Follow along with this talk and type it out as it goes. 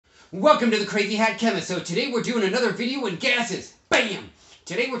Welcome to the Crazy Hat Chemist. So today we're doing another video in gases. Bam!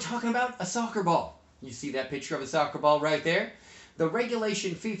 Today we're talking about a soccer ball. You see that picture of a soccer ball right there? The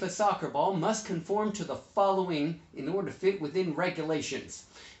regulation FIFA soccer ball must conform to the following in order to fit within regulations.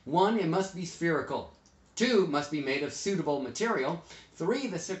 1. It must be spherical. 2. Must be made of suitable material. 3.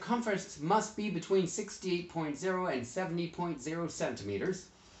 The circumference must be between 68.0 and 70.0 centimeters.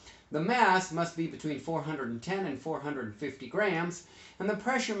 The mass must be between 410 and 450 grams, and the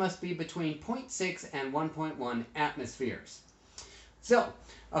pressure must be between 0.6 and 1.1 atmospheres. So,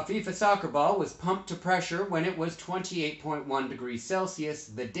 a FIFA soccer ball was pumped to pressure when it was 28.1 degrees Celsius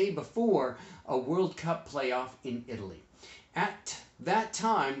the day before a World Cup playoff in Italy. At that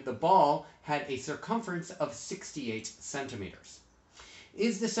time, the ball had a circumference of 68 centimeters.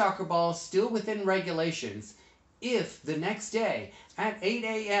 Is the soccer ball still within regulations if the next day at 8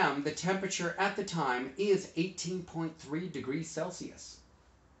 a.m. the temperature at the time is 18.3 degrees Celsius?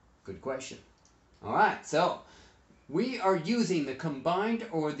 Good question. All right, so we are using the combined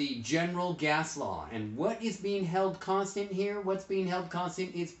or the general gas law. And what is being held constant here? What's being held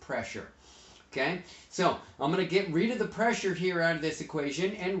constant is pressure. Okay, so I'm going to get rid of the pressure here out of this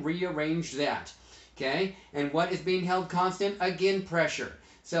equation and rearrange that. Okay, and what is being held constant? Again, pressure.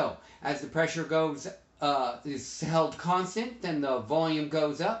 So as the pressure is held constant, then the volume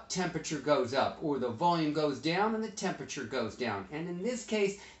goes up, temperature goes up, or the volume goes down and the temperature goes down. And in this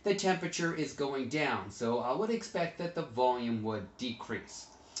case, the temperature is going down, so I would expect that the volume would decrease.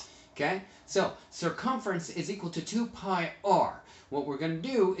 Okay, so circumference is equal to 2 pi r. What we're going to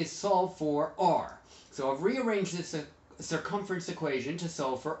do is solve for r. So I've rearranged this circumference equation to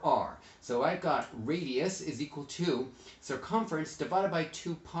solve for r. So I've got radius is equal to circumference divided by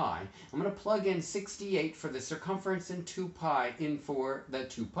 2 pi. I'm going to plug in 68 for the circumference and 2 pi in for the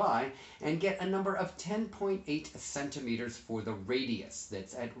 2 pi and get a number of 10.8 centimeters for the radius.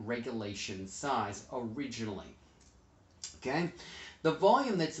 That's at regulation size originally. Okay, the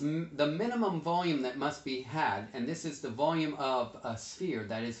volume that's the minimum volume that must be had, and this is the volume of a sphere,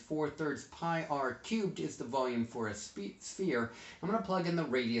 that is 4/3 pi r cubed is the volume for a sphere. I'm going to plug in the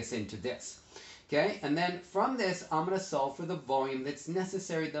radius into this. Okay, and then from this I'm going to solve for the volume that's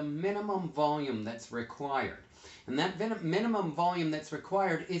necessary, the minimum volume that's required. And that minimum volume that's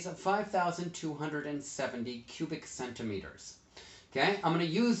required is 5,270 cubic centimeters. Okay, I'm going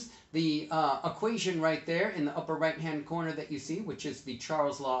to use the equation right there in the upper right hand corner that you see, which is the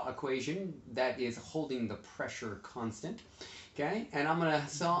Charles Law equation that is holding the pressure constant. Okay, and I'm going to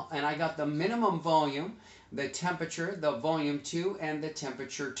solve, and I got the minimum volume, the temperature, the volume 2, and the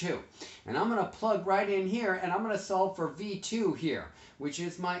temperature 2. And I'm going to plug right in here, and I'm going to solve for V2 here, which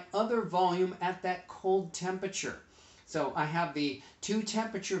is my other volume at that cold temperature. So I have the two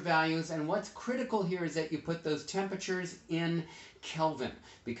temperature values, and what's critical here is that you put those temperatures in Kelvin,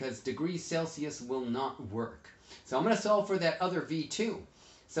 because degrees Celsius will not work. So I'm going to solve for that other V2.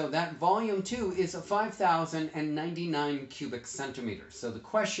 So that volume 2 is 5,099 cubic centimeters. So the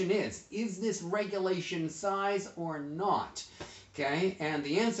question is this regulation size or not? Okay, and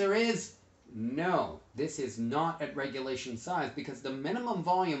the answer is no, this is not at regulation size, because the minimum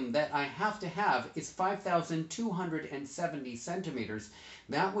volume that I have to have is 5,270 centimeters.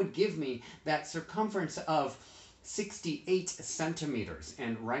 That would give me that circumference of 68 centimeters.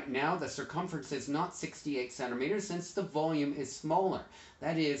 And right now the circumference is not 68 centimeters since the volume is smaller.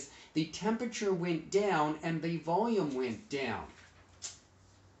 That is, the temperature went down and the volume went down.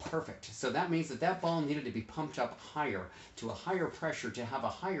 Perfect. So that means that that ball needed to be pumped up higher, to a higher pressure, to have a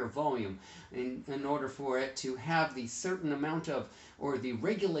higher volume in order for it to have the certain amount of, or the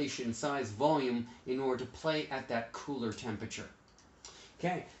regulation size volume in order to play at that cooler temperature.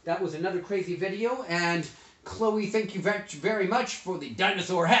 Okay, that was another crazy video, and Chloe, thank you very much for the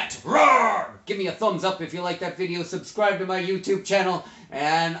dinosaur hat. Roar! Give me a thumbs up if you like that video, subscribe to my YouTube channel,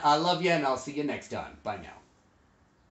 and I love you, and I'll see you next time. Bye now.